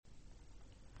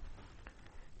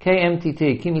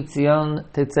KMTT, Kimitzion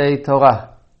Tetzei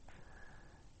Torah.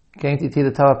 KMTT,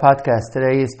 the Torah podcast.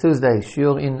 Today is Tuesday,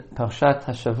 Shiur in Parshat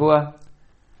HaShavua.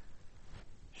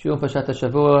 Shiur Parshat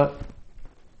HaShavua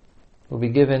will be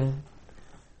given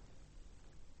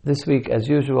this week, as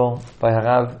usual, by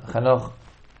Harav Chanoch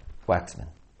Waxman.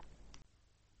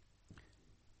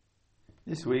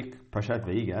 This week, Parshat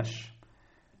Vayigash,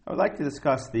 I would like to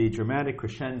discuss the dramatic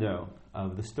crescendo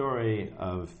of the story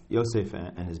of Yosef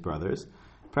and his brothers.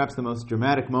 Perhaps the most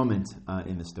dramatic moment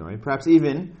in the story, perhaps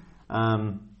even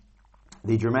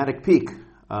the dramatic peak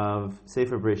of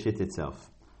Sefer Bereshit itself.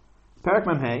 Parak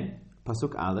Memhei,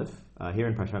 Pasuk Aleph, here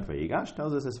in Parshat Vayigash,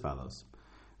 tells us as follows: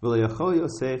 V'lo yachol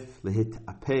Yosef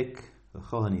lehitapek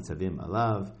l'chol hanitzavim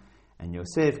alav, and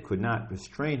Yosef could not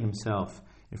restrain himself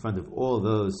in front of all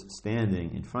those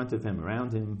standing in front of him,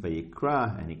 around him.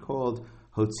 Vayikra, and he called,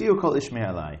 Hotziu kol ish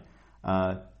me'alai,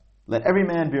 let every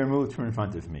man be removed from in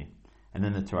front of me. And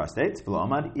then the Torah states, V'lo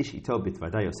amad ish ito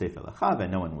bitvada Yosef el achav,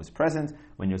 and no one was present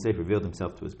when Yosef revealed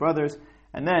himself to his brothers.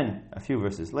 And then, a few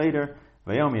verses later,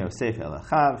 Vayom Yosef el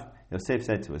achav, Yosef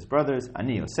said to his brothers,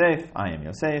 Ani Yosef, I am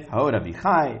Yosef, Ha'od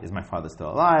avichai, is my father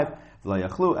still alive? V'lo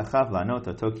yachlu achav la'anot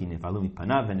oto ki nivalu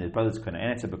mipanav, and his brothers couldn't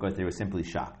answer because they were simply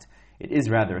shocked. It is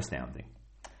rather astounding.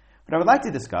 What I would like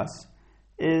to discuss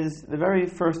is the very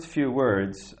first few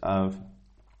words of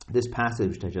this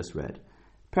passage that I just read.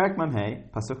 Parak Mamhei,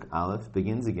 Pasuk Aleph,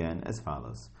 begins again as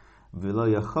follows: V'lo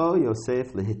yachol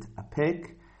Yosef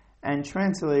lehitapek, and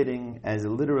translating as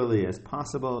literally as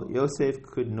possible, Yosef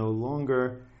could no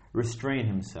longer restrain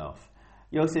himself.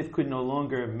 Yosef could no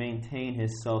longer maintain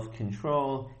his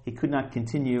self-control. He could not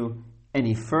continue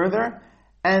any further,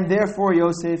 and therefore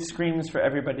Yosef screams for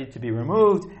everybody to be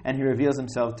removed, and he reveals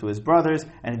himself to his brothers,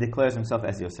 and he declares himself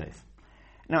as Yosef.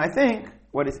 Now, I think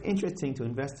what is interesting to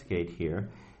investigate here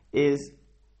is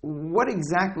what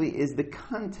exactly is the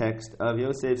context of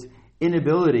Yosef's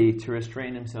inability to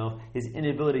restrain himself, his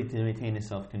inability to maintain his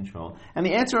self-control. And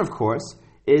the answer, of course,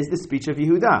 is the speech of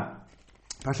Yehuda.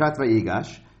 Parshat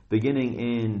Vayigash, beginning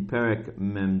in Perek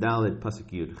Memdalid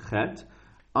Pasuk Yud Chet,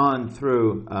 on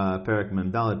through Perek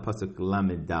Memdalid Pasuk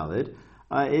Lamed Dalid,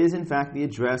 is in fact the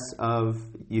address of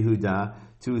Yehuda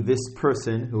to this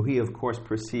person who he of course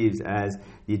perceives as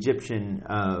the Egyptian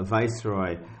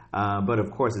viceroy, but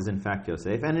of course is in fact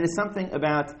Yosef. And it is something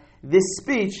about this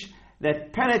speech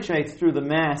that penetrates through the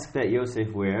mask that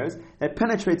Yosef wears, that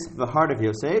penetrates the heart of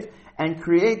Yosef, and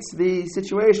creates the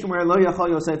situation where Lo Yachol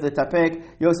Yosef L'Tapek,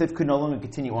 Yosef could no longer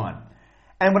continue on.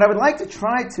 And what I would like to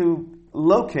try to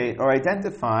locate or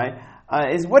identify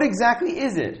is what exactly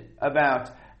is it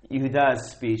about Yehuda's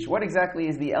speech? What exactly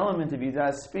is the element of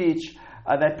Yehuda's speech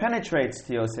that penetrates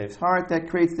to Yosef's heart, that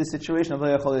creates the situation of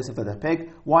Lo Yachol Yosef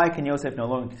L'Tapek? Why can Yosef no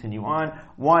longer continue on?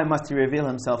 Why must he reveal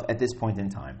himself at this point in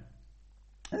time?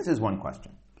 This is one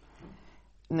question.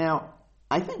 Now,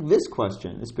 I think this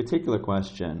particular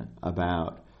question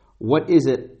about what is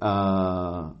it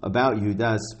about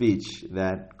Yehuda's speech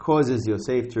that causes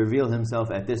Yosef to reveal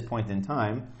himself at this point in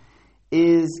time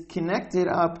is connected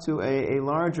up to a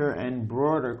larger and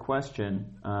broader question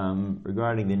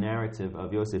regarding the narrative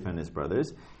of Yosef and his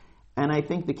brothers. And I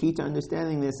think the key to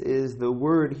understanding this is the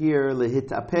word here,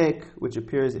 lehitapek, which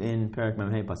appears in Perek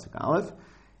Memhei Pasuk Aleph.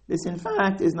 This, in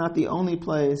fact, is not the only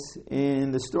place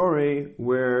in the story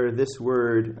where this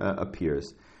word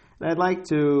appears. And I'd like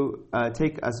to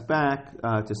take us back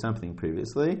to something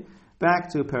previously, back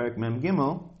to Perek Mem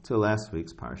Gimel, to last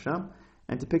week's Parsha,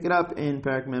 and to pick it up in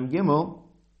Perek Mem Gimel,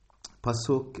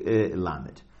 Pasuk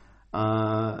Lamed.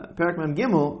 Perek Mem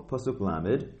Gimel, Pasuk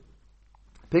Lamed,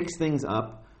 picks things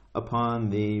up upon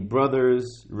the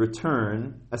brothers'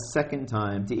 return a second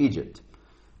time to Egypt.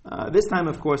 This time,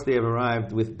 of course, they have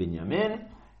arrived with Binyamin,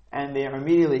 and they are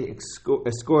immediately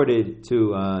escorted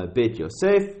to Beit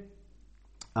Yosef.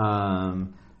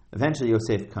 Eventually,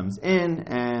 Yosef comes in,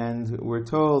 and we're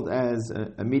told as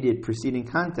immediate preceding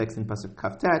context in Pasuk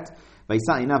Kaftet,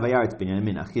 Vayisa'ina vayaret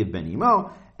Binyamin achiv ben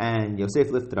imo, and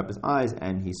Yosef lifted up his eyes,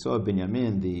 and he saw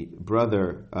Binyamin, the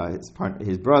brother,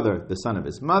 his brother, the son of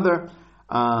his mother,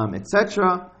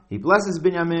 etc. He blesses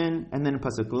Binyamin, and then in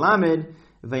Pasuk Lamed,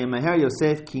 Vayamaher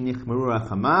Yosef ki nichmeru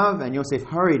achamav, and Yosef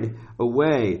hurried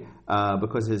away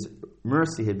because his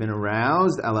mercy had been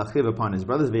aroused al achiv upon his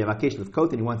brothers. Vayavakesh lifkot,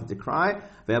 and he wanted to cry.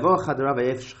 Vayavo chadarav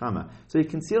vayef shchama, so he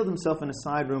concealed himself in a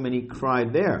side room and he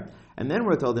cried there. And then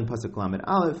we're told in Pasuk Lamed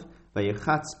Aleph,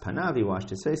 Vayechatz panav, he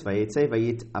washed his face. Vayetze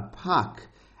vayit apak,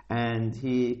 and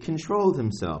he controlled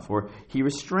himself, or he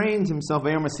restrained himself.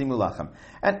 And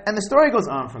the story goes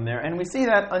on from there, and we see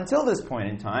that until this point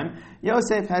in time,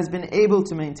 Yosef has been able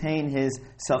to maintain his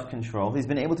self-control. He's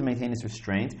been able to maintain his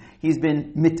restraint. He's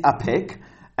been mitapik,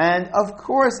 And of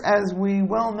course, as we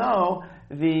well know,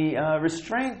 the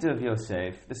restraint of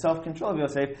Yosef, the self-control of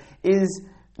Yosef, is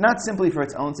not simply for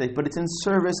its own sake, but it's in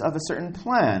service of a certain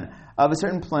plan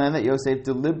that Yosef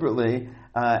deliberately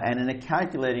and in a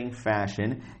calculating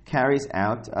fashion carries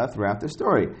out throughout the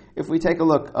story. If we take a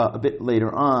look a bit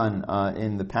later on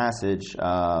in the passage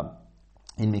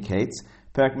in Miketz,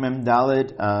 Perek Mem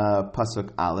Daled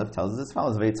Pasuk Aleph tells us as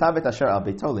follows: V'yitzavet asher al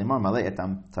beito limor malei et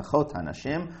amtachot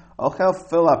hanashim ochel,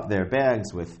 fill up their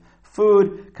bags with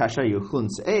food, kasher yuchlun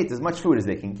se'et, as much food as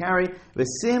they can carry,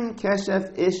 v'sim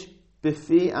keshef ish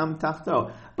bifi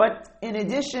amtachto. But in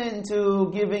addition to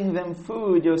giving them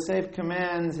food, Yosef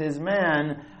commands his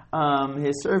man,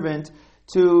 his servant,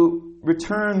 to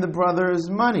return the brothers'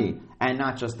 money. And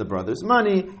not just the brothers'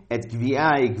 money, et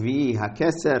gvi'i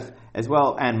hakesef, as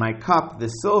well, and my cup, the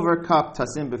silver cup,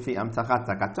 tasim b'fi amtachat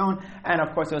takaton. And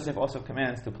of course, Yosef also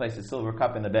commands to place the silver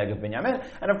cup in the bag of Binyamin.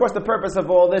 And of course, the purpose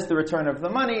of all this, the return of the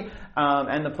money,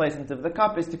 and the placement of the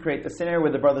cup, is to create the scenario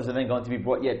where the brothers are then going to be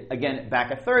brought yet again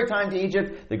back a third time to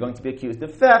Egypt. They're going to be accused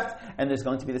of theft, and there's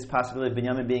going to be this possibility of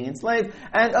Binyamin being enslaved.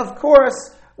 And of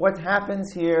course, what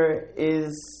happens here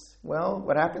is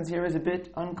a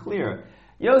bit unclear.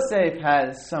 Yosef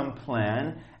has some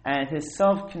plan, and his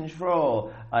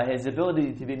self-control, his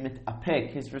ability to be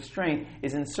mitapek, his restraint,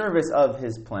 is in service of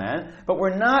his plan. But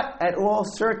we're not at all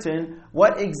certain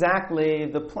what exactly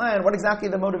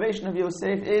the motivation of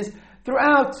Yosef is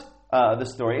throughout the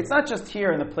story. It's not just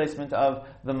here in the placement of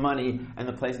the money and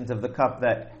the placement of the cup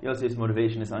that Yosef's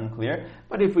motivation is unclear.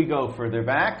 But if we go further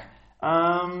back,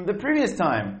 the previous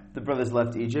time the brothers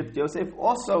left Egypt, Yosef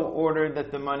also ordered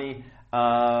that the money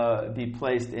be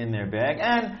placed in their bag.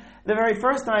 And the very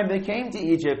first time they came to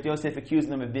Egypt, Yosef accused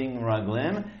them of being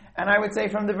Raglim. And I would say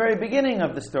from the very beginning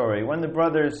of the story, when the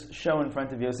brothers show in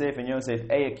front of Yosef, and Yosef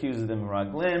A, accuses them of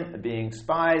Raglim, of being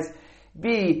spies,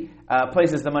 B,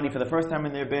 places the money for the first time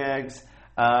in their bags,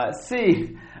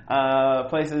 C,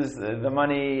 places the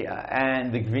money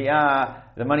and the gvi'ah,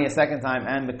 the money a second time,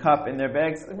 and the cup in their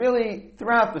bags. Really,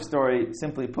 throughout the story,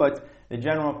 simply put, the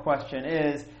general question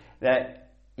is that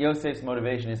Yosef's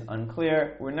motivation is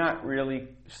unclear. We're not really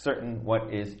certain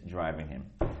what is driving him.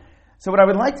 So what I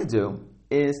would like to do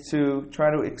is to try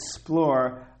to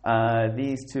explore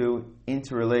these two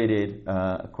interrelated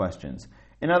questions.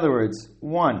 In other words,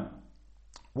 one,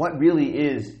 what really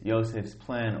is Yosef's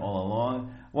plan all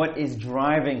along? What is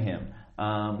driving him?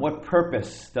 What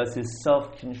purpose does his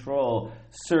self-control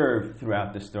serve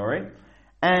throughout the story?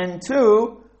 And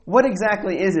two, what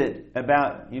exactly is it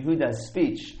about Yehuda's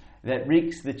speech that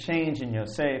wreaks the change in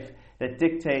Yosef, that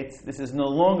dictates this is no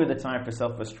longer the time for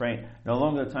self-restraint, no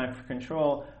longer the time for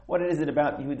control? What is it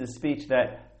about Yehuda's speech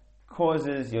that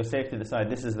causes Yosef to decide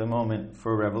this is the moment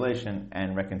for revelation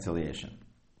and reconciliation?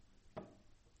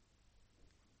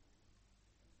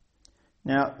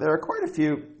 Now, there are quite a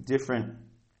few different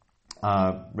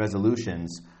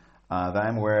resolutions that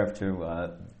I'm aware of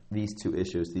to these two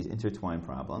issues, these intertwined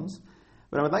problems.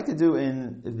 What I would like to do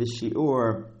in the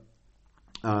shiur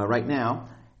right now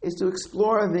is to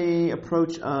explore the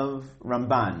approach of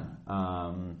Ramban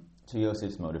to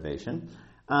Yosef's motivation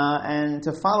and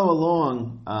to follow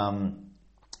along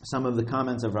some of the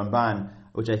comments of Ramban,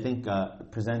 which I think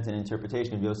present an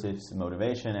interpretation of Yosef's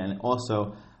motivation and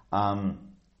also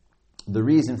the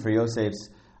reason for Yosef's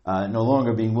no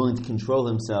longer being willing to control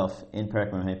himself in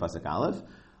Perek Mem Pasuk Aleph.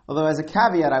 Although as a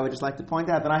caveat, I would just like to point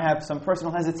out that I have some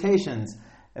personal hesitations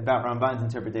about Ramban's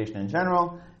interpretation in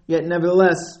general. Yet,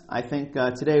 nevertheless, I think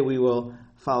today we will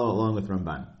follow along with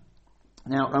Ramban.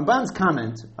 Now, Ramban's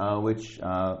comment, which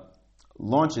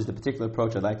launches the particular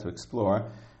approach I'd like to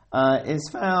explore, is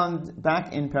found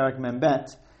back in Perek Mem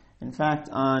Bet, in fact,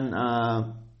 on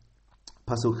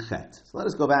Pasuk Chet. So let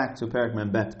us go back to Perek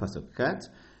Mem Bet, Pasuk Chet,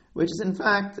 which is in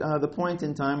fact the point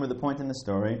in time, or the point in the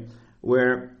story,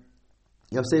 where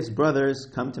Yosef's brothers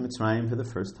come to Mitzrayim for the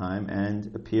first time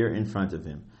and appear in front of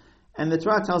him. And the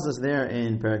Torah tells us there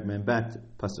in Perek Mem Bet,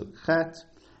 Pasuk Chet,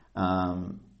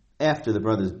 after the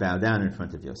brothers bow down in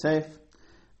front of Yosef,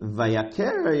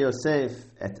 Vayaker Yosef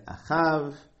et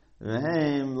Achav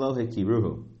v'hem lo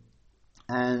hekiruhu.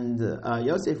 And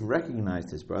Yosef recognized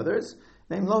his brothers,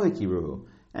 v'hem lo hekiruhu,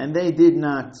 and they did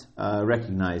not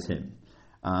recognize him.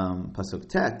 Pasuk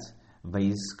Tet,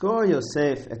 Vayizkor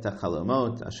Yosef et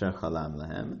hachalomot asher chalam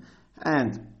lahem.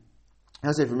 And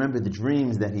Yosef remembered the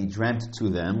dreams that he dreamt to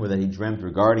them, or that he dreamt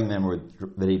regarding them, or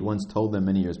that he'd once told them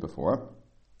many years before.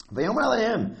 Vayomer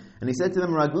alehem, and he said to them,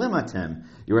 Raglim atem,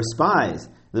 you are spies.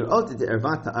 L'rot et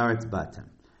ervat haaretz batem.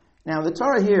 Now the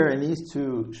Torah here in these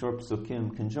two short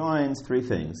psukim conjoins three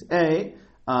things. A,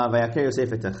 Vayaker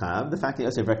Yosef et Achav, the fact that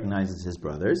Yosef recognizes his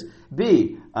brothers.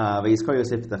 B, Vayizkor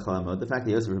Yosef et Chalamot, the fact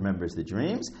that Yosef remembers the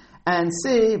dreams. And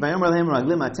C, Vayomer Lehem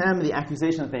Raglim Atem, the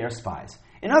accusation that they are spies.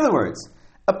 In other words,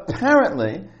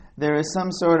 apparently there is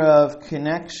some sort of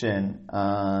connection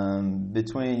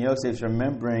between Yosef's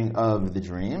remembering of the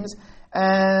dreams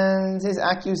and his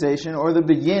accusation, or the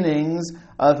beginnings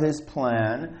of his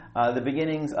plan, the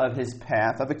beginnings of his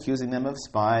path of accusing them of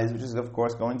spies, which is, of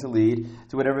course, going to lead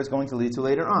to whatever it's going to lead to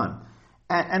later on.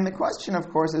 And the question, of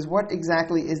course, is what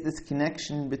exactly is this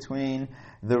connection between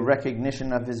the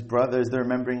recognition of his brothers, the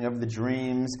remembering of the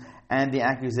dreams, and the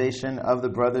accusation of the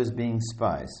brothers being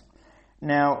spies?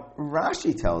 Now,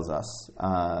 Rashi tells us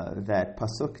that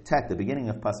Pasuk Tet, the beginning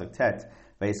of Pasuk Tet,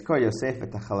 Vayizkor Yosef et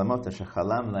hachalamot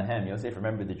shechalam lahem, Yosef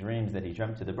remembered the dreams that he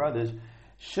dreamt to the brothers,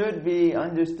 should be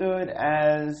understood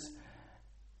as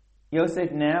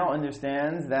Yosef now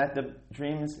understands that the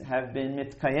dreams have been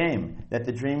mitkayem, that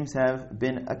the dreams have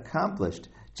been accomplished.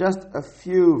 Just a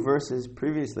few verses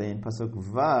previously in Pasuk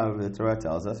Vav, the Torah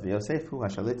tells us, Yosef hu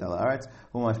hashalit al haaretz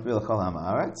hu mashpil chol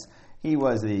ha'aretz. He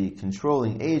was the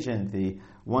controlling agent, the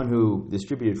one who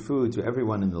distributed food to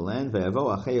everyone in the land. They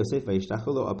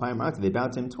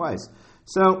bowed to him twice.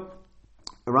 So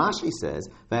Rashi says,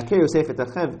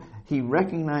 he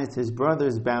recognized his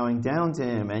brothers bowing down to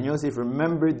him, and Yosef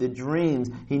remembered the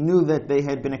dreams. He knew that they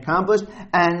had been accomplished,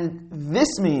 and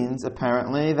this means,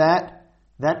 apparently, that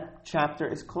that chapter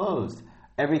is closed.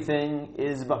 Everything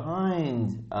is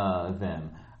behind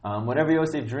them. Whatever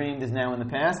Yosef dreamed is now in the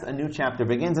past. A new chapter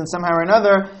begins, and somehow or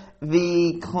another,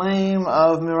 the claim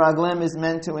of Miraglim is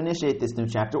meant to initiate this new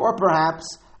chapter. Or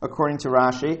perhaps, according to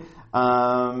Rashi,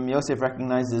 Yosef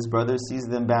recognizes his brothers, sees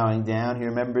them bowing down, he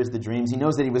remembers the dreams, he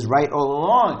knows that he was right all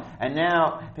along, and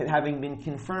now, having been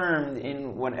confirmed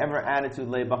in whatever attitude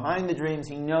lay behind the dreams,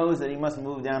 he knows that he must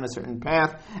move down a certain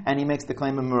path, and he makes the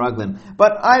claim of Miraglim.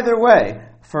 But either way,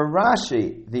 for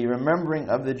Rashi, the remembering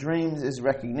of the dreams is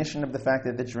recognition of the fact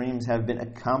that the dreams have been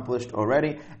accomplished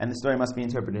already, and the story must be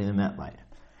interpreted in that light.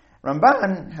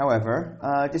 Ramban,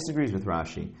 however, disagrees with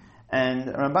Rashi, and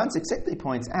Ramban succinctly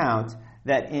points out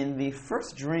that in the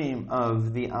first dream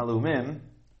of the Alumim,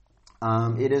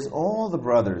 it is all the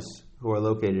brothers who are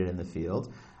located in the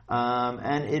field,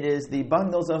 and it is the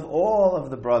bundles of all of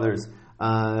the brothers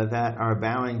that are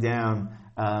bowing down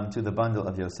to the bundle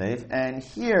of Yosef. And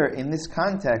here, in this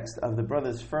context of the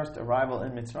brothers' first arrival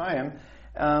in Mitzrayim,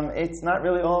 it's not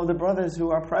really all of the brothers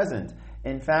who are present.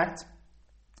 In fact,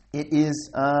 it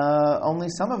is only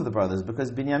some of the brothers,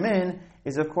 because Binyamin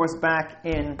is, of course, back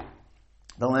in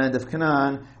the land of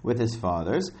Canaan with his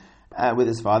father,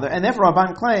 and therefore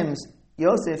Ramban claims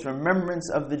Yosef's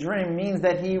remembrance of the dream means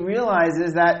that he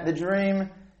realizes that the dream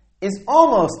is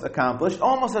almost accomplished,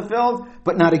 almost fulfilled,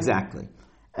 but not exactly.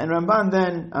 And Ramban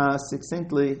then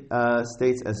succinctly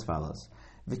states as follows: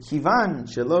 V'kivan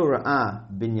shelo ra'a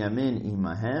Binyamin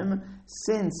imahem,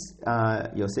 since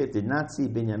Yosef did not see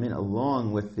Binyamin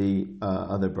along with the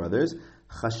other brothers,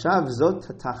 chashav zot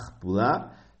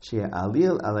tachbula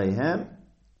she'alil aleihem.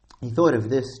 He thought of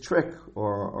this trick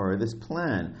or this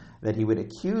plan that he would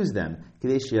accuse them.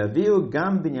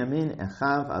 Gam Binyamin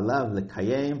echav alav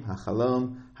lekayem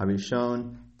hachalom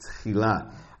harishon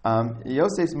tchila.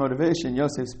 Yosef's motivation,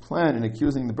 Yosef's plan in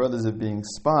accusing the brothers of being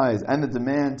spies and the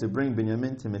demand to bring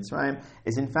Binyamin to Mitzrayim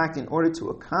is in fact in order to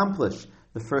accomplish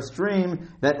the first dream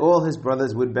that all his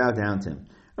brothers would bow down to him.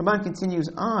 Ramban continues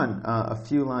on a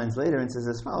few lines later and says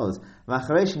as follows: and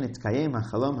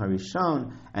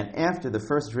after the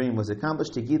first dream was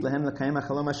accomplished,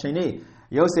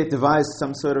 Yosef devised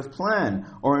some sort of plan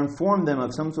or informed them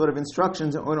of some sort of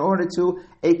instructions in order to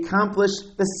accomplish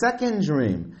the second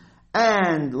dream.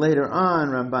 And later on,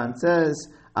 Ramban says,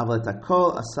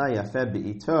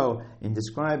 in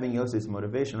describing Yosef's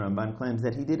motivation, Ramban claims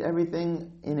that he did everything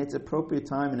in its appropriate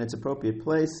time, in its appropriate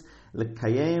place.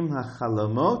 L'kayem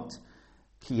hachalomot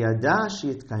ki yada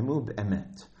sheyitkaymu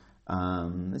be'emet.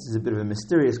 This is a bit of a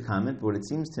mysterious comment, but what it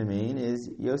seems to mean is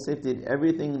Yosef did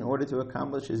everything in order to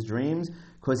accomplish his dreams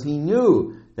because he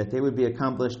knew that they would be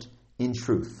accomplished in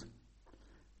truth.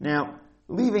 Now,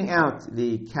 leaving out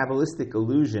the Kabbalistic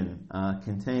allusion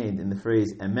contained in the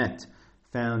phrase emet,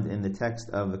 found in the text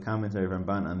of the commentary of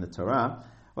Ramban on the Torah,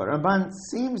 what Ramban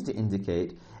seems to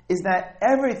indicate is that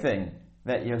everything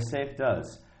that Yosef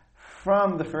does,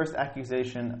 from the first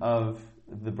accusation of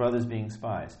the brothers being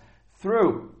spies,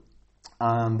 through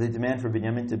the demand for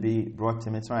Binyamin to be brought to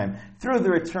Mitzrayim, through the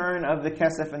return of the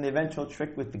Kesef and the eventual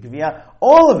trick with the Gviyah,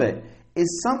 all of it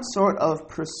is some sort of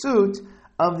pursuit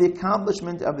of the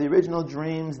accomplishment of the original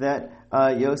dreams that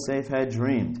Yosef had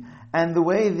dreamed. And the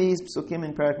way these psukim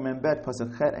in Perek Mem Bet,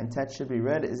 Pasuk Chet and Tet should be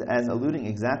read is as alluding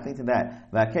exactly to that.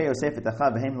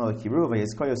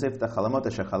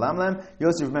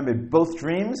 Yosef remembered both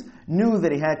dreams, knew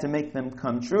that he had to make them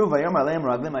come true,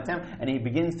 and he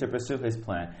begins to pursue his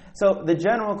plan. So the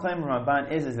general claim of Ramban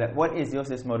is that what is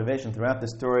Yosef's motivation throughout the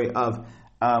story of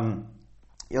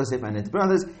Yosef and his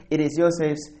brothers? It is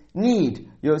Yosef's need,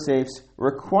 Yosef's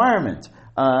requirement,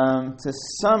 to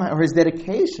somehow, or his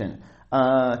dedication,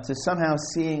 to somehow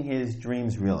seeing his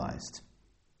dreams realized.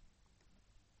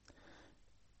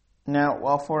 Now,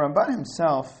 while for Ramban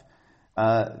himself,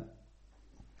 the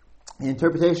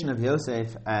interpretation of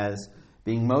Yosef as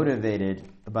being motivated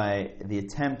by the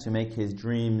attempt to make his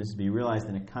dreams be realized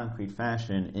in a concrete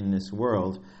fashion in this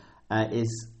world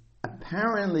is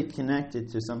apparently connected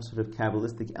to some sort of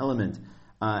Kabbalistic element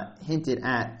hinted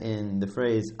at in the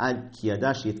phrase Ad ki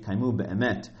yadash yitkaimu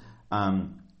be'emet,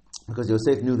 because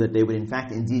Yosef knew that they would in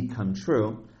fact indeed come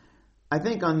true. I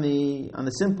think on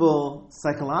the simple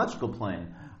psychological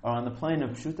plane, or on the plane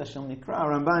of Pshuta Shel Mikra,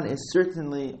 Ramban is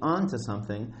certainly onto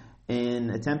something in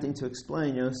attempting to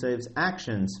explain Yosef's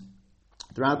actions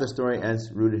throughout the story as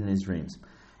rooted in his dreams.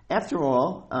 After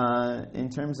all, in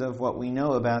terms of what we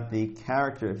know about the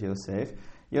character of Yosef,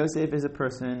 Yosef is a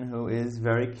person who is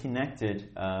very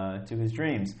connected to his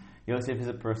dreams. Yosef is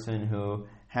a person who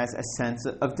has a sense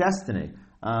of destiny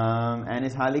and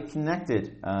is highly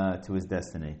connected to his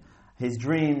destiny. His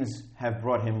dreams have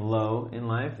brought him low in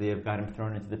life. They have got him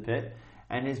thrown into the pit.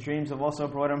 And his dreams have also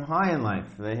brought him high in life.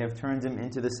 They have turned him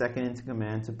into the second in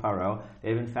command to Paro. They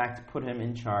have in fact put him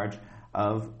in charge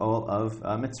of all of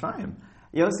Mitzrayim.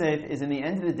 Yosef is, in the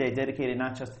end of the day, dedicated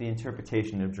not just to the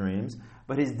interpretation of dreams,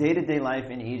 but his day-to-day life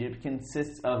in Egypt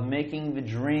consists of making the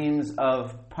dreams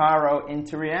of Paro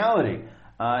into reality.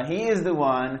 He is the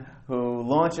one who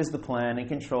launches the plan and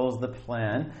controls the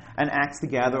plan and acts to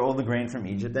gather all the grain from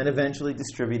Egypt and eventually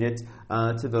distribute it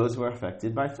to those who are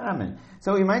affected by famine.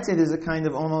 So you might say there's a kind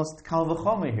of almost kal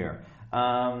v'chomer here,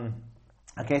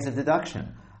 a case of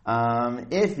deduction.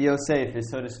 If Yosef is,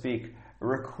 so to speak,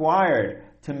 required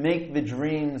to make the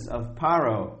dreams of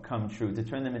Paro come true, to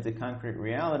turn them into concrete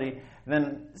reality,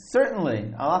 then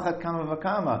certainly, alachat kama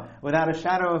v'kama, without a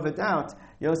shadow of a doubt,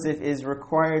 Yosef is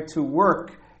required to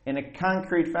work in a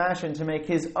concrete fashion to make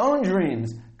his own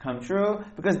dreams come true,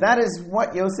 because that is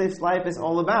what Yosef's life is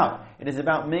all about. It is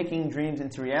about making dreams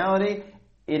into reality.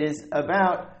 It is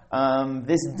about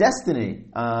this destiny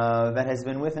that has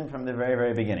been with him from the very,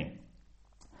 very beginning.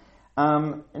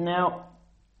 Now,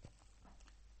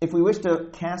 if we wish to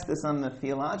cast this on the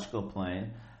theological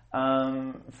plane,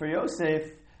 for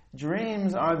Yosef,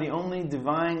 dreams are the only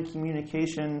divine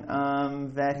communication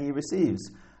that he receives.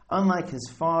 Unlike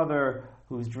his father,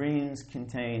 whose dreams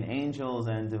contain angels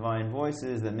and divine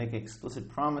voices that make explicit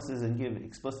promises and give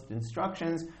explicit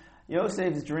instructions,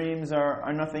 Yosef's dreams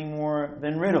are nothing more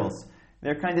than riddles.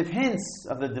 They're kind of hints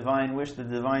of the divine wish, the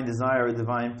divine desire, or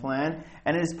divine plan,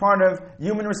 and it is part of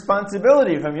human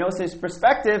responsibility from Yosef's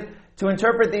perspective to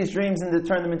interpret these dreams and to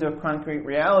turn them into a concrete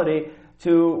reality,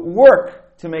 to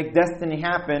work to make destiny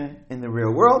happen in the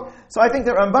real world. So I think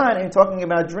that Ramban, in talking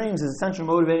about dreams as a central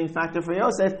motivating factor for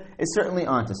Yosef, is certainly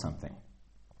onto something.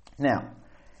 Now,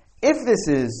 if this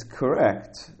is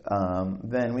correct,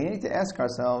 then we need to ask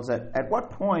ourselves at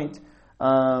what point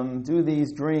do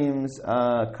these dreams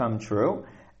come true,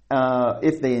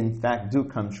 if they in fact do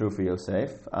come true for Yosef.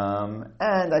 And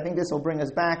I think this will bring us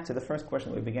back to the first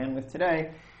question that we began with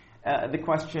today, the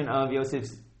question of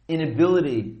Yosef's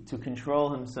inability to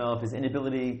control himself, his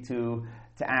inability to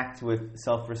act with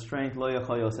self-restraint, lo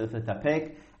yachol Yosef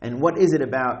letapek, and what is it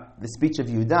about the speech of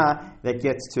Yehuda that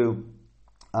gets to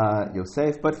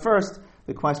Yosef. But first,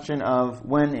 the question of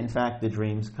when, in fact, the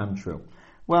dreams come true.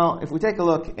 Well, if we take a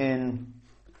look in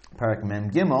Perek Mem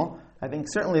Gimel, I think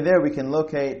certainly there we can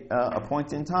locate a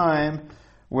point in time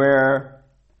where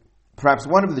perhaps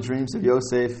one of the dreams of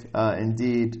Yosef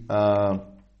indeed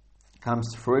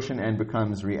comes to fruition and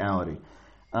becomes reality.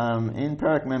 In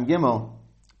Perek Mem Gimel,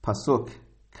 Pasuk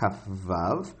Kaf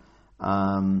Vav,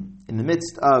 in the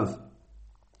midst of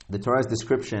the Torah's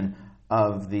description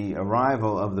of the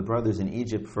arrival of the brothers in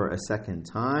Egypt for a second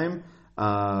time,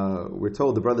 we're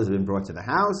told the brothers have been brought to the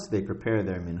house. They prepare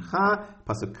their mincha.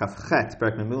 Pasuk kafchet.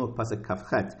 Perek Mem Gimel, pasuk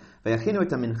kafchet. Vayachinu et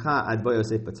mincha ad bo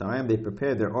Yosef b'tzarayim. They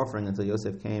prepared their offering until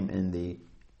Yosef came in the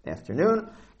afternoon.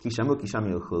 Kishamu kisham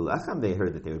yilchu lachem. They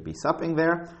heard that they would be supping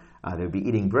there. They would be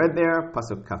eating bread there.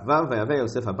 Pasuk kafvav. Vayaveh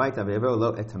Yosef habayta vayaveh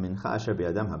lo et mincha asher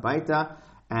biyadam habayta.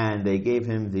 And they gave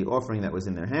him the offering that was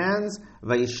in their hands.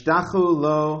 Vayishtachu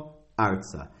lo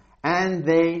arza. and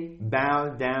they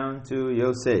bowed down to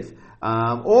Yosef.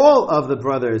 All of the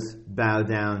brothers bowed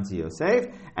down to Yosef,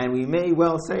 and we may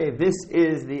well say this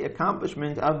is the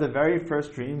accomplishment of the very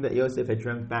first dream that Yosef had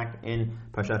dreamt back in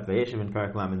Parshat Vayeshev in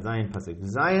Parak Lamed Zayin, Pasuk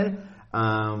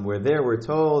Zayin, where there we're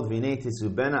told, V'nei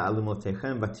tisubena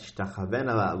alumotechem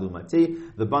v'tishtachavena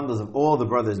la'alumati. The bundles of all the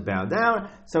brothers bow down.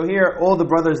 So here, all the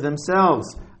brothers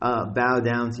themselves bow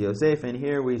down to Yosef, and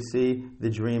here we see the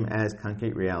dream as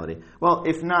concrete reality. Well,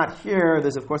 if not here,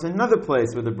 there's of course another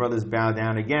place where the brothers bow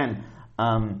down again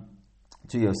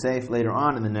to Yosef later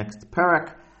on in the next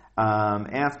parak.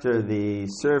 After the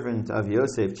servant of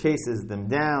Yosef chases them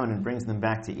down and brings them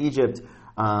back to Egypt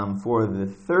for the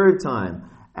third time,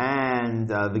 and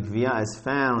the Gviyah is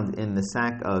found in the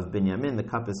sack of Binyamin, the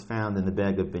cup is found in the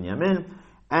bag of Binyamin,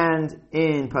 and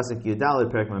in Pasuk Yudalid,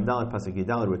 Perek Mem Daled, Pasuk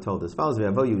Yudalid, we're told as follows: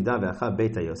 Ve'avo Yehuda ve'achav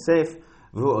beita Yosef,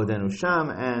 v'hu odenu sham,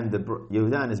 and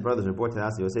Yehuda and his brothers were brought to the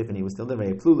house of Yosef, and he was still there.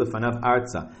 Ve'yiplu lefanav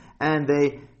arza, and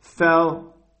they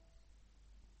fell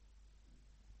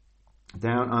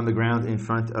down on the ground in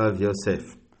front of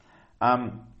Yosef.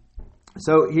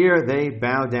 So here they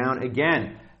bow down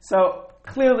again. So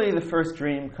clearly the first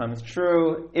dream comes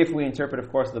true, if we interpret, of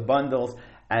course, the bundles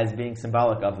as being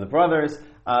symbolic of the brothers.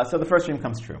 So the first dream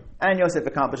comes true. And Yosef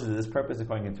accomplishes this purpose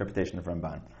according to the interpretation of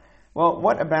Ramban. Well,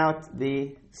 what about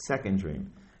the second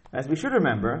dream? As we should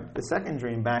remember, the second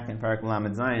dream back in Parak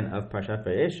Lamed Zayin of Parshat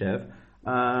Vayeshev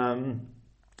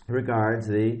regards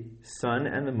the sun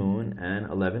and the moon and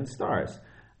 11 stars.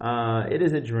 It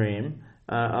is a dream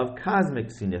of cosmic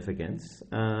significance,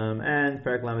 and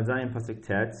Parak Lamed Zayin Pasuk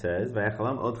Tet says,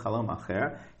 "Vayachalam od chalom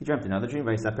acher." He dreamt another dream.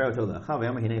 Vayisaper oto l'achar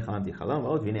v'yom hinei chalamti chalom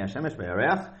od v'hinei hashemesh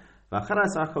v'yareach v'achar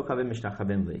asar chokavim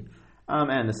mishtachavim li.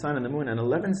 And the sun and the moon and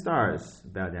 11 stars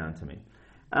bow down to me.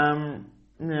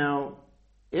 Now,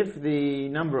 if the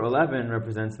number 11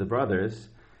 represents the brothers,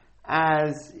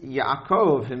 as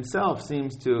Yaakov himself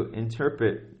seems to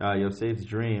interpret Yosef's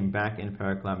dream back in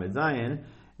Parak Lamed Zayin,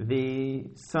 the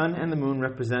sun and the moon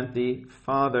represent the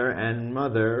father and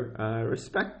mother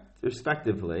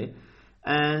respectively.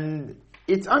 And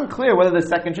it's unclear whether the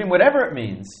second dream, whatever it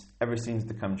means, ever seems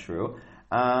to come true.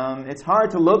 It's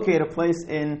hard to locate a place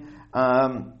in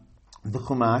the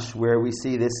Chumash where we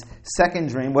see this second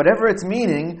dream, whatever its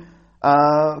meaning,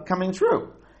 coming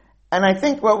true. And I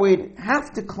think what we'd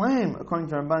have to claim, according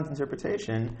to Ramban's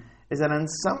interpretation, is that on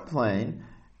some plane,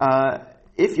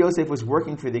 if Yosef was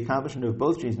working for the accomplishment of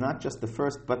both dreams, not just the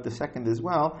first but the second as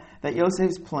well, that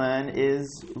Yosef's plan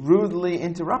is rudely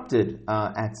interrupted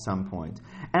at some point.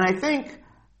 And I think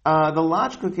the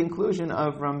logical conclusion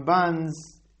of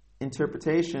Ramban's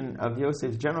interpretation of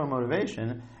Yosef's general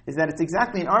motivation is that it's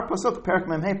exactly in our Pasuk, Perek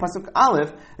Mem Hey, Pasuk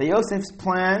Aleph, that Yosef's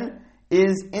plan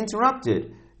is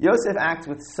interrupted. Yosef acts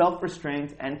with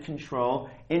self-restraint and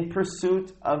control in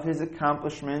pursuit of his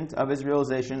accomplishment, of his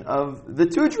realization of the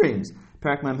two dreams.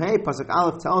 Perek Mem Hey, Pasuk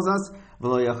Aleph tells us,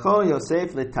 V'lo yachol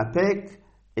Yosef letapek,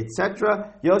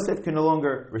 etc. Yosef can no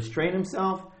longer restrain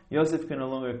himself. Yosef can no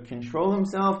longer control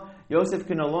himself. Yosef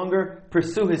can no longer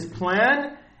pursue his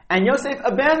plan. And Yosef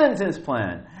abandons his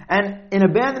plan. And in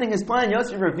abandoning his plan,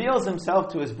 Yosef reveals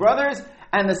himself to his brothers,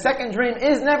 and the second dream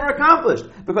is never accomplished,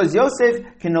 because Yosef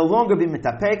can no longer be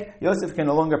mitapek, Yosef can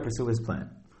no longer pursue his plan.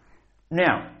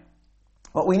 Now,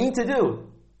 what we need to do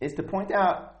is to point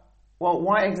out, well,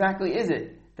 why exactly is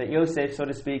it that Yosef, so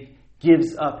to speak,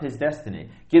 gives up his destiny,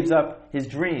 gives up his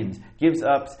dreams, gives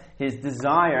up his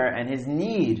desire and his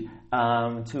need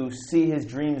to see his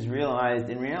dreams realized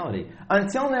in reality.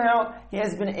 Until now, he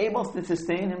has been able to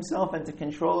sustain himself and to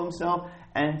control himself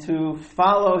and to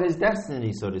follow his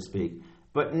destiny, so to speak.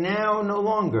 But now, no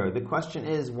longer. The question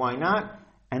is, why not?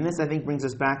 And this, I think, brings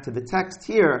us back to the text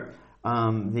here,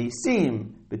 the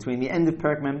seam between the end of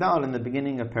Perek Mem Daled and the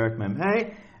beginning of Perek Mem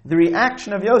Hey, the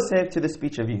reaction of Yosef to the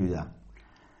speech of Yehuda.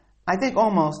 I think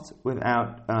almost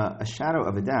without a shadow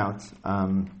of a doubt,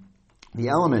 the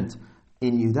element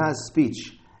in Yehuda's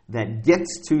speech that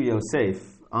gets to Yosef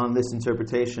on this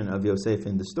interpretation of Yosef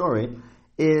in the story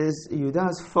is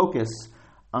Yehuda's focus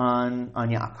on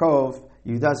Yaakov,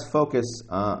 Yehuda's focus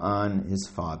on his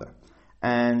father,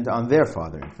 and on their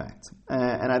father, in fact.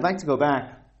 And I'd like to go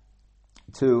back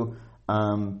to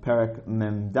Perek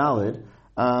Mem Daled,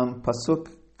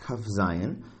 Pasuk Kaf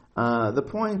Zayin, the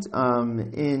point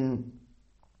in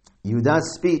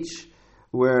Yehuda's speech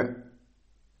where,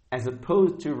 as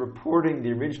opposed to reporting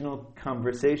the original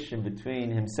conversation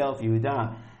between himself,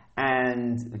 Yehuda,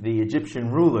 and the Egyptian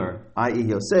ruler, i.e.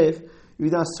 Yosef,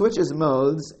 Yehuda switches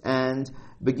modes and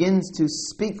begins to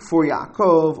speak for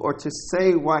Yaakov, or to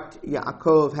say what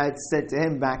Yaakov had said to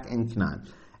him back in Canaan.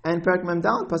 And Perek Mem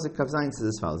Daled, Pasuk Kaf Zayin says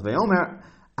as follows: Vayomer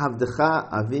Avdecha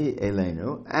avi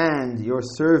elenu, and your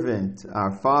servant,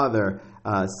 our father,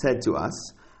 said to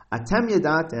us, Atem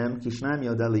yadatem kishnam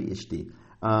yodali ishti.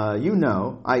 You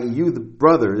know, i.e. you the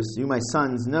brothers, you my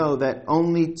sons, know that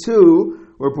only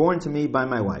 2 were born to me by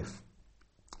my wife.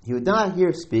 Yehuda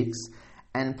here speaks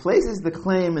and places the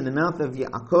claim in the mouth of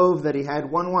Yaakov that he had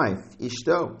one wife,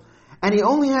 Ishto. And he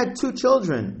only had 2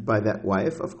 children by that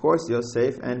wife, of course,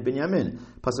 Yosef and Binyamin.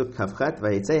 Pasuk Kavchet,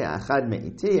 Vayitzei Achad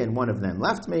Me'iti, and one of them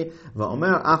left me.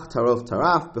 Va'omer Ach Tarof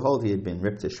Taraf, behold, he had been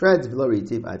ripped to shreds, V'lo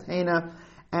Ritiv Ad Hena.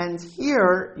 And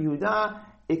here, Yehuda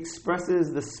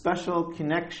expresses the special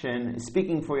connection,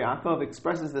 speaking for Yaakov,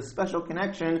 expresses the special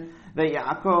connection that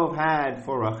Yaakov had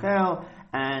for Rachel,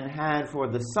 and had for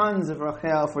the sons of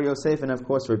Rachel, for Yosef, and of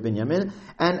course for Binyamin.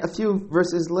 And a few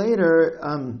verses later,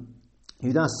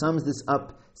 Yehuda sums this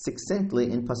up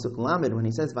succinctly in Pasuk Lamed when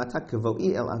he says, "V'ata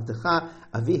kavoi el avdecha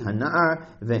avi hana'ar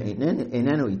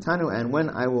ve'enenu itanu," and when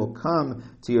I will come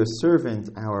to your servant,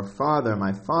 our father,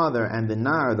 my father, and the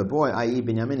nar, the boy, i.e.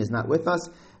 Binyamin, is not with us,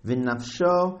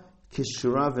 v'nafsho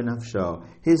kishura v'nafsho.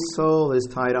 His soul is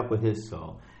tied up with his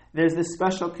soul. There's this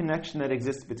special connection that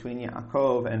exists between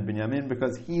Yaakov and Binyamin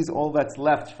because he's all that's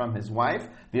left from his wife.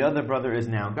 The other brother is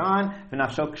now gone.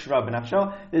 V'nafsho kishura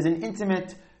v'nafsho. There's an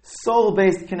intimate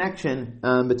soul-based connection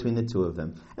between the 2 of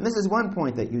them. And this is one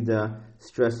point that Yehuda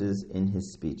stresses in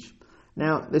his speech.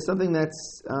 Now, there's something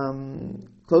that's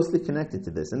closely connected to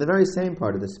this. In the very same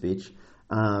part of the speech,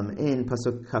 in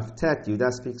Pasuk Kaftet,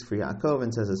 Yehuda speaks for Yaakov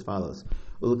and says as follows,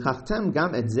 Ulkachtem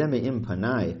gam et ze me'im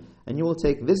panai, and you will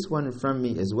take this one from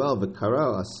me as well,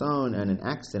 v'karo, a son, and an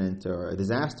accident or a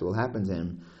disaster will happen to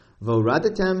him.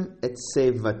 V'oradatem et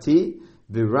sevati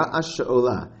v'ra'ash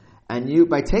she'olah. And you,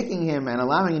 by taking him and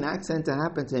allowing an accident to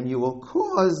happen to him, you will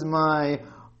cause my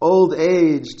old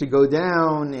age to go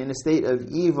down in a state of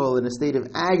evil, in a state of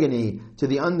agony, to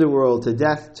the underworld, to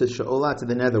death, to She'olah, to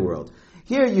the netherworld.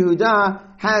 Here,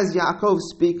 Yehuda has Yaakov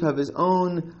speak of his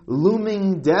own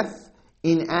looming death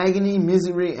in agony,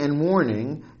 misery, and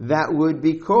mourning that would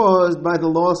be caused by the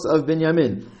loss of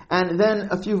Binyamin. And then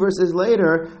a few verses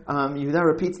later, Yehuda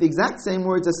repeats the exact same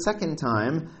words a second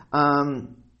time,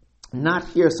 not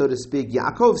here, so to speak,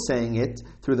 Yaakov saying it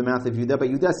through the mouth of Yehuda, but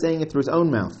Yehuda saying it through his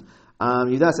own mouth.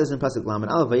 Yehuda says in Pasuk Lamed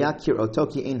Al, Vayakir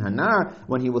otoki ein hanar,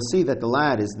 when he will see that the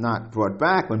lad is not brought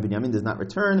back, when Binyamin does not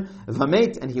return,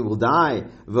 Vamet, and he will die,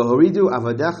 Vahoridu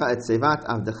avadecha et sevat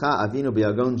avdecha avinu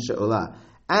biyagon she'olah.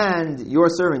 And your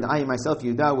servant, I myself,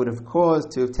 Yehuda, would have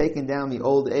caused to have taken down the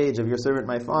old age of your servant,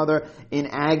 my father, in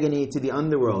agony to the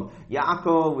underworld.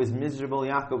 Yaakov was miserable.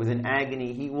 Yaakov was in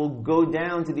agony. He will go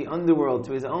down to the underworld,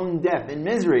 to his own death in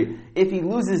misery, if he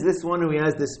loses this one who he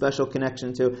has this special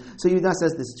connection to. So Yehuda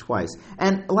says this twice.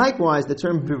 And likewise, the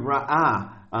term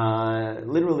bira'ah,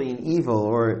 literally in evil,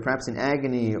 or perhaps in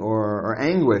agony, or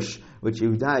anguish, which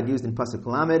Yehuda had used in Pasuk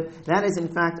Lamed, that is in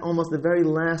fact almost the very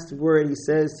last word he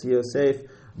says to Yosef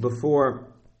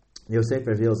before Yosef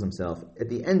reveals himself. At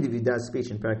the end of Yehuda's speech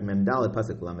in Parak Mem Daled,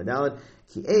 Pasuk Lamed Daled,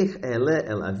 Ki eich ele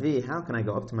el avi, how can I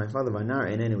go up to my father,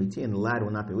 Vanar enenu iti, and the lad will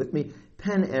not be with me,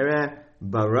 Pen ere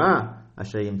bara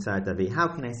asher yimtza et avi, how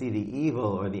can I see the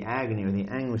evil or the agony or the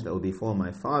anguish that will befall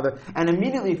my father? And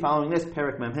immediately following this,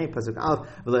 Parak Mem Hey, Pasuk Aleph,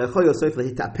 V'lo yachol Yosef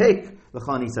lehitapek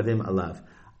l'chol nisavim alav.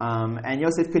 And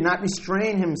Yosef could not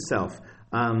restrain himself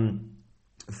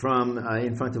from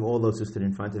in front of all those who stood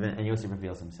in front of him, and Yosef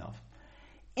reveals himself.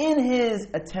 In his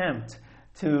attempt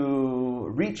to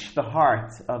reach the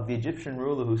heart of the Egyptian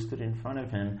ruler who stood in front of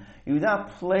him, Yehuda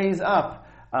plays up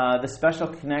the special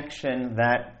connection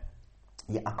that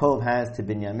Yaakov has to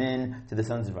Binyamin, to the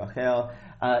sons of Rachel.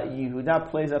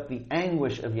 Yehuda plays up the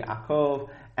anguish of Yaakov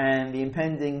and the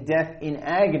impending death in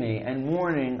agony and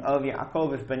mourning of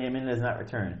Yaakov if Binyamin does not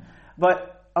return.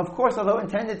 But of course, although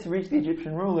intended to reach the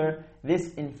Egyptian ruler,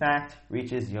 this in fact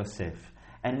reaches Yosef.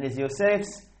 And it is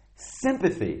Yosef's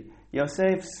sympathy,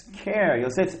 Yosef's care,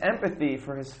 Yosef's empathy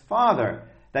for his father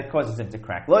that causes him to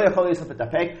crack. Lo yachol Yosef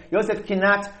etapek. Yosef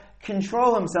cannot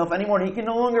control himself anymore. He can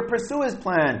no longer pursue his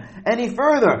plan any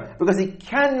further because he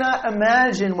cannot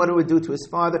imagine what it would do to his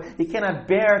father. He cannot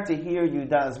bear to hear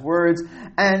Yehuda's words.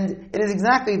 And it is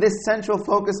exactly this central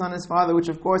focus on his father which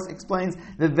of course explains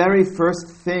the very first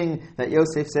thing that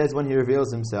Yosef says when he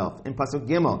reveals himself. In Pasuk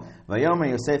Gimel, Vayomer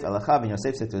Yosef el Achav, and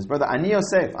Yosef said to his brother, Ani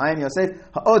Yosef, I am Yosef,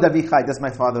 ha'od avichai, does my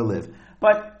father live?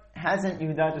 But hasn't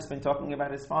Yehuda just been talking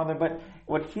about his father? But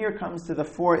what here comes to the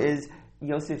fore is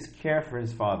Yosef's care for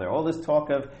his father. All this talk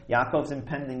of Yaakov's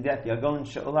impending death, Yagon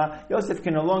She'olah, Yosef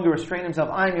can no longer restrain himself.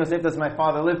 I'm Yosef, does my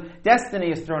father live?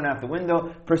 Destiny is thrown out the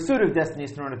window. Pursuit of destiny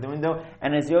is thrown out the window.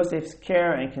 And it's Yosef's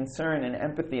care and concern and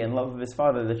empathy and love of his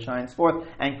father that shines forth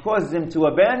and causes him to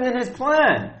abandon his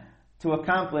plan to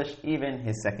accomplish even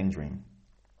his second dream.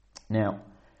 Now,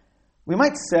 we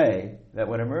might say that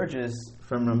what emerges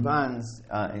from Ramban's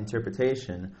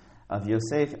interpretation of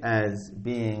Yosef as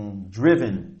being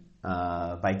driven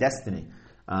by destiny,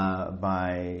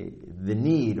 by the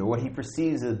need, or what he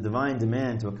perceives as a divine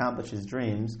demand to accomplish his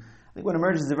dreams, I think what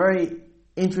emerges is a very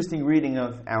interesting reading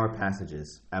of our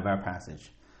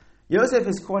passage. Yosef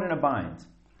is caught in a bind.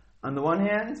 On the one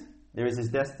hand, there is his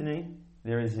destiny,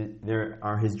 there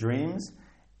are his dreams,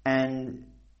 and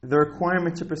the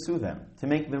requirement to pursue them, to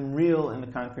make them real in the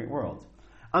concrete world.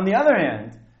 On the other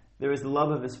hand, there is the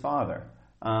love of his father.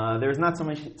 There is not so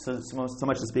much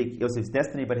to speak Yosef's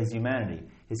destiny, but his humanity,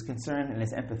 his concern and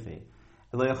his empathy.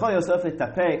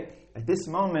 At this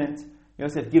moment,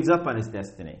 Yosef gives up on his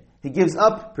destiny. He gives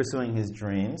up pursuing his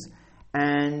dreams,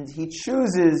 and he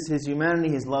chooses his humanity,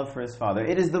 his love for his father.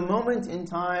 It is the moment in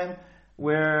time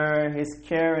where his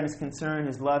care and his concern,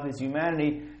 his love, his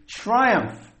humanity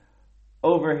triumph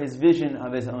over his vision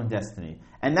of his own destiny.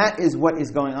 And that is what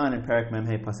is going on in Perek Mem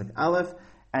Hey Pasuk Aleph.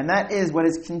 And that is what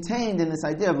is contained in this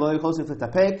idea of Lo Yosef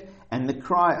L'Tapek and the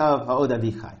cry of Ha'od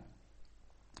Avichai.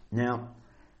 Now,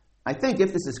 I think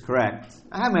if this is correct,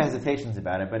 I have my hesitations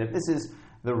about it, but if this is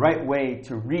the right way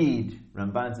to read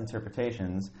Ramban's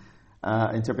interpretation,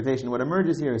 what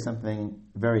emerges here is something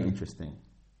very interesting.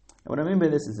 And what I mean by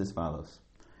this is as follows.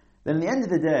 That in the end of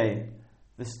the day,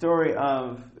 the story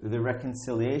of the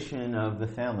reconciliation of the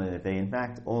family, that they in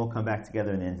fact all come back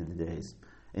together in the end of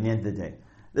the day.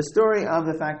 The story of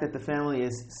the fact that the family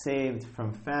is saved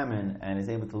from famine and is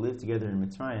able to live together in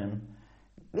Mitzrayim,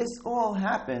 this all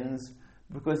happens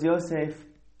because Yosef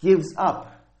gives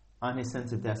up on his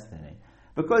sense of destiny.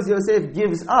 Because Yosef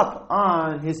gives up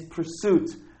on his pursuit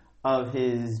of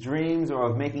his dreams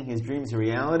or of making his dreams a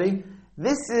reality,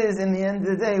 this is, in the end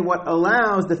of the day, what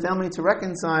allows the family to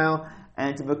reconcile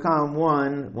and to become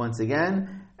one once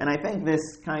again. And I think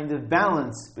this kind of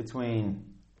balance between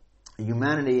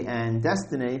humanity and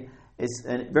destiny is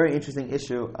a very interesting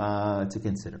issue to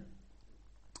consider.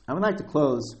 I would like to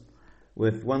close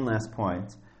with one last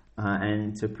point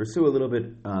and to pursue a little bit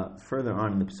further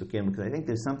on in the Pesukim, because I think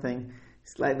there's something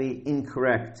slightly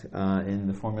incorrect in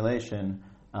the formulation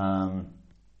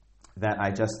that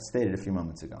I just stated a few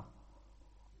moments ago.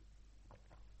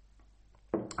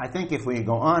 I think if we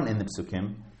go on in the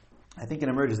Pesukim, I think it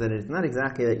emerges that it's not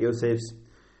exactly that Yosef's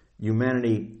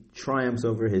humanity triumphs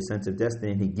over his sense of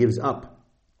destiny and he gives up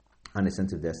on his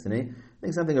sense of destiny. I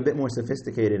think something a bit more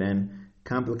sophisticated and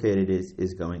complicated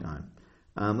is going on.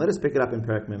 Let us pick it up in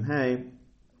Perek Mem Hey,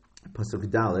 Pasuk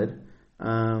Daled,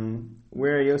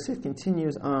 where Yosef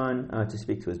continues on to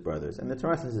speak to his brothers. And the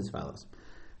Torah says as follows.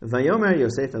 Vayomer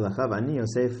Yosef elachav ani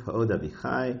Yosef ha'od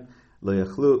avichai lo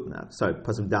yachlu,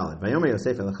 Pasuk Daled. Vayomer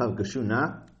Yosef elachav gashu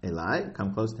na elai,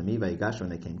 come close to me, vayigashu, when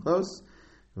they came close.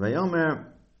 Vayomer,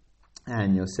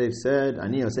 and Yosef said,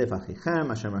 Ani Yosef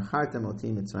achichem, asher merchartem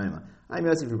oti Mitzrayim. I'm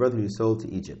Yosef, your brother who you sold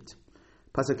to Egypt.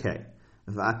 Pasuk Hey.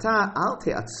 V'ata al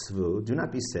te'atzvu, do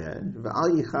not be sad.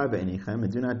 V'al yichar be'enichem,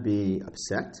 and do not be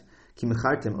upset. Ki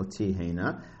mechartem oti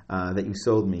heina, that you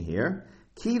sold me here.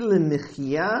 Ki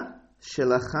l'michya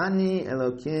shelachani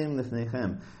elokim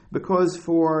lefnechem. Because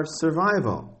for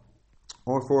survival,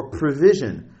 or for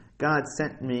provision, God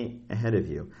sent me ahead of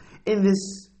you. In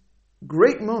this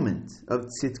great moment of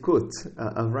tzidkut,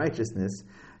 of righteousness,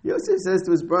 Yosef says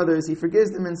to his brothers, he forgives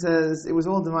them and says, it was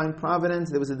all divine providence,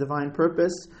 there was a divine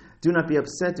purpose. Do not be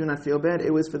upset, do not feel bad.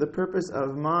 It was for the purpose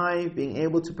of my being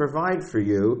able to provide for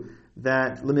you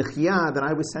that l'michya, that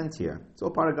I was sent here. It's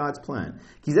all part of God's plan.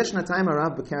 Kizesh natayim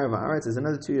harav b'karav haaretz. There's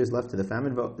another 2 years left to the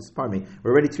famine. Pardon me,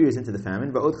 we're already 2 years into the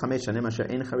famine. V'od chamesh shanim asher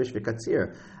ein charish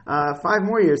v'katzir. 5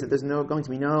 more years that there's going to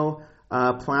be no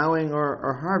plowing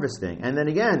or harvesting. And then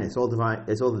again, it's all divine.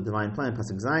 It's all the divine plan.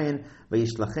 Pasuk Zayin,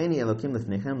 v'yishlacheni elokim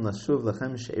lefnechem lashuv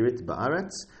lachem she'erit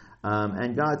ba'aretz.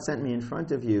 And God sent me in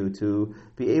front of you to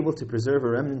be able to preserve a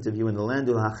remnant of you in the land,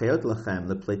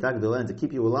 and to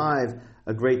keep you alive,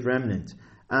 a great remnant.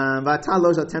 And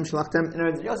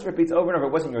Yosef repeats over and over,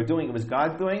 it wasn't your doing, it was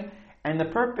God's doing. And the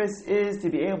purpose is to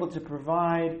be able to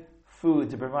provide food,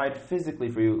 to provide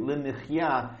physically for you.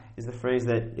 L'michya is the phrase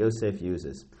that Yosef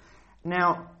uses.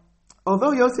 Now,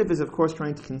 although Yosef is of course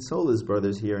trying to console his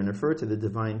brothers here and refer to the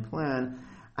divine plan,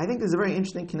 I think there's a very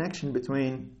interesting connection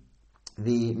between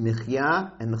the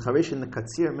Michya and the Charish and the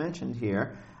Katzir mentioned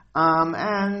here,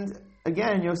 and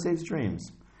again, Yosef's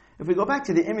dreams. If we go back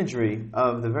to the imagery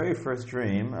of the very first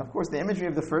dream, of course the imagery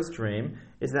of the first dream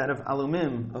is that of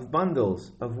alumim, of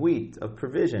bundles, of wheat, of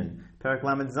provision. Parak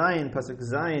Lamed Zayin, Pasuk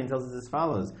Zayin tells us as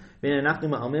follows: the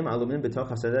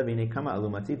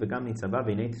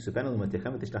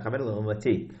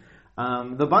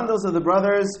bundles of the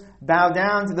brothers bow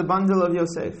down to the bundle of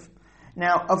Yosef.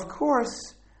 Now, of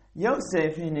course,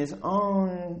 Yosef, in his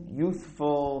own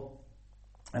youthful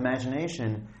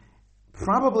imagination,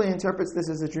 probably interprets this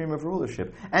as a dream of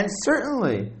rulership. And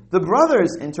certainly, the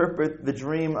brothers interpret the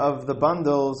dream of the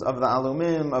bundles, of the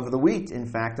alumim, of the wheat, in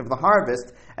fact, of the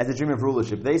harvest, as a dream of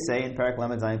rulership. They say in Parak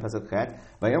Lamed Zayin Pasuk Chet,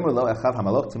 "Vayomer lo echav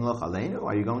hamalok timloch aleinu."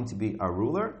 Are you going to be our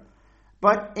ruler?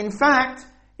 But in fact,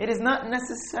 it is not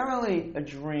necessarily a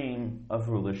dream of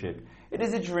rulership. It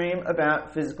is a dream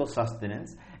about physical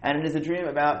sustenance, and it is a dream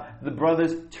about the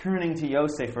brothers turning to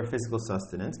Yosef for physical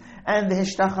sustenance. And the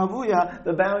hishtachavuyah,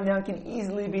 the bowing down, can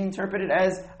easily be interpreted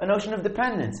as a notion of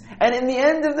dependence. And in the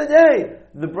end of the day,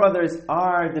 the brothers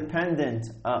are dependent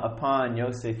upon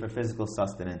Yosef for physical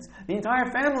sustenance. The entire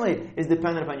family is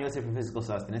dependent upon Yosef for physical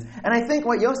sustenance. And I think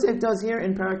what Yosef does here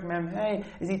in Parak Mem Hey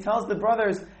is he tells the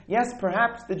brothers, yes,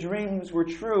 perhaps the dreams were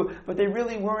true, but they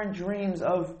really weren't dreams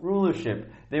of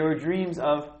rulership. They were dreams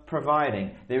of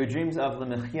providing. They were dreams of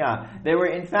lemechia. They were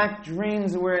in fact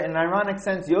dreams where, in an ironic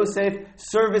sense, Yosef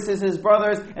services his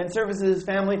brothers and services his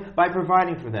family by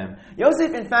providing for them.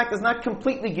 Yosef in fact does not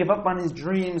completely give up on his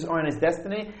dreams or on his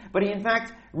destiny, but he in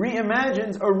fact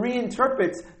reimagines or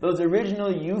reinterprets those original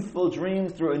youthful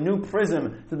dreams through a new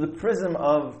prism, through the prism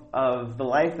of the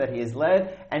life that he has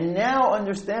led, and now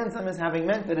understands them as having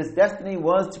meant that his destiny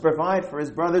was to provide for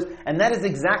his brothers, and that is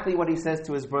exactly what he says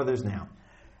to his brothers now.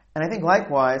 And I think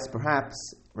likewise, perhaps,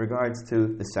 regards to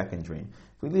the second dream.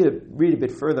 If we read a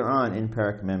bit further on in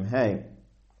Parak Mem Hey,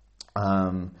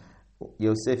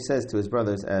 Yosef says to his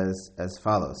brothers as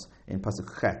follows in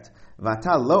Pasuk Chet,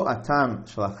 "Vata lo atam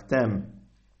shlachtem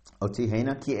oti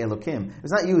heina ki Elokim." It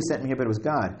was not you who sent me here, but it was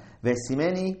God.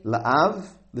 "Vesimeni la'av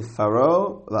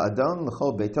l'Faro la'adon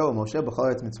l'chol beito Moshe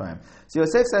b'chol eretz Mitzrayim." So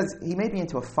Yosef says he made me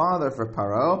into a father for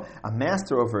Paro, a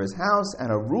master over his house,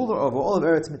 and a ruler over all of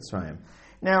Eretz Mitzrayim.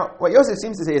 Now, what Yosef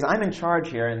seems to say is, I'm in charge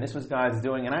here, and this was God's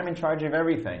doing, and I'm in charge of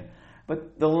everything.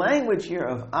 But the language here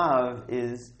of Av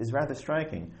is rather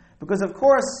striking. Because, of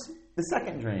course, the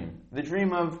second dream, the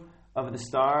dream of the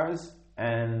stars,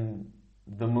 and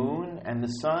the moon, and the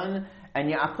sun, and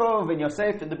Yaakov, and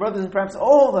Yosef, and the brothers, and perhaps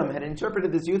all of them had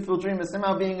interpreted this youthful dream as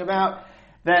somehow being about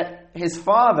that his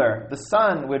father, the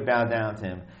son, would bow down to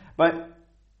him. But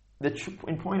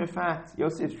in point of fact,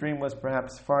 Yosef's dream was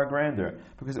perhaps far grander,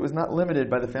 because it was not limited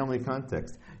by the family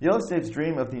context. Yosef's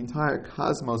dream of the entire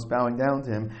cosmos bowing down to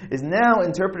him is now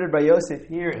interpreted by Yosef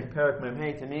here in Parak Mem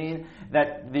Hey to mean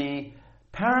that the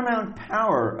paramount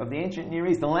power of the ancient Near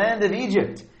East, the land of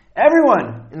Egypt,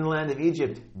 everyone in the land of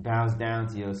Egypt bows down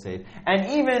to Yosef. And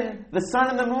even the sun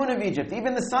and the moon of Egypt,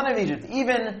 even the son of Egypt,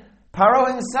 even Paro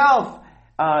himself,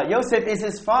 Yosef is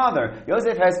his father.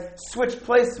 Yosef has switched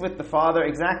place with the father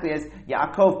exactly as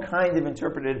Yaakov kind of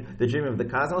interpreted the dream of the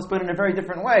cosmos, but in a very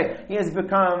different way. He has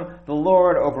become the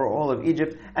Lord over all of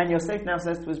Egypt. And Yosef now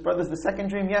says to his brothers, the second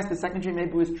dream, yes, the second dream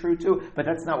maybe was true too, but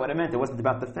that's not what it meant. It wasn't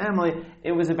about the family.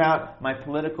 It was about my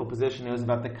political position. It was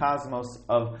about the cosmos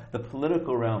of the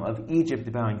political realm of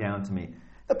Egypt bowing down to me.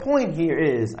 The point here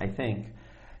is, I think,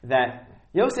 that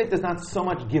Yosef does not so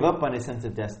much give up on his sense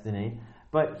of destiny,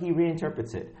 but he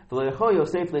reinterprets it.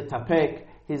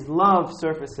 His love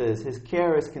surfaces, his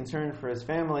care is concerned for his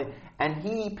family, and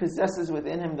he possesses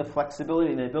within him the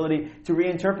flexibility and the ability to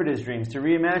reinterpret his dreams, to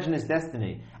reimagine his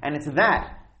destiny. And it's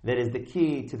that is the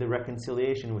key to the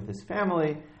reconciliation with his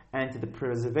family and to the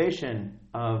preservation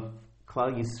of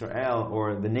Klal Yisrael,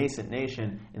 or the nascent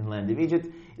nation in the land of Egypt.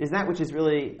 It is that which is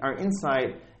really our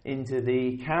insight into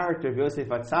the character of Yosef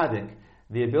HaTzadik,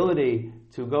 the ability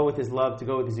to go with his love, to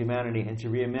go with his humanity, and to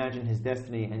reimagine his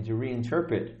destiny and to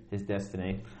reinterpret his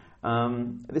destiny.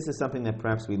 This is something that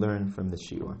perhaps we learn from the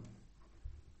Shiur.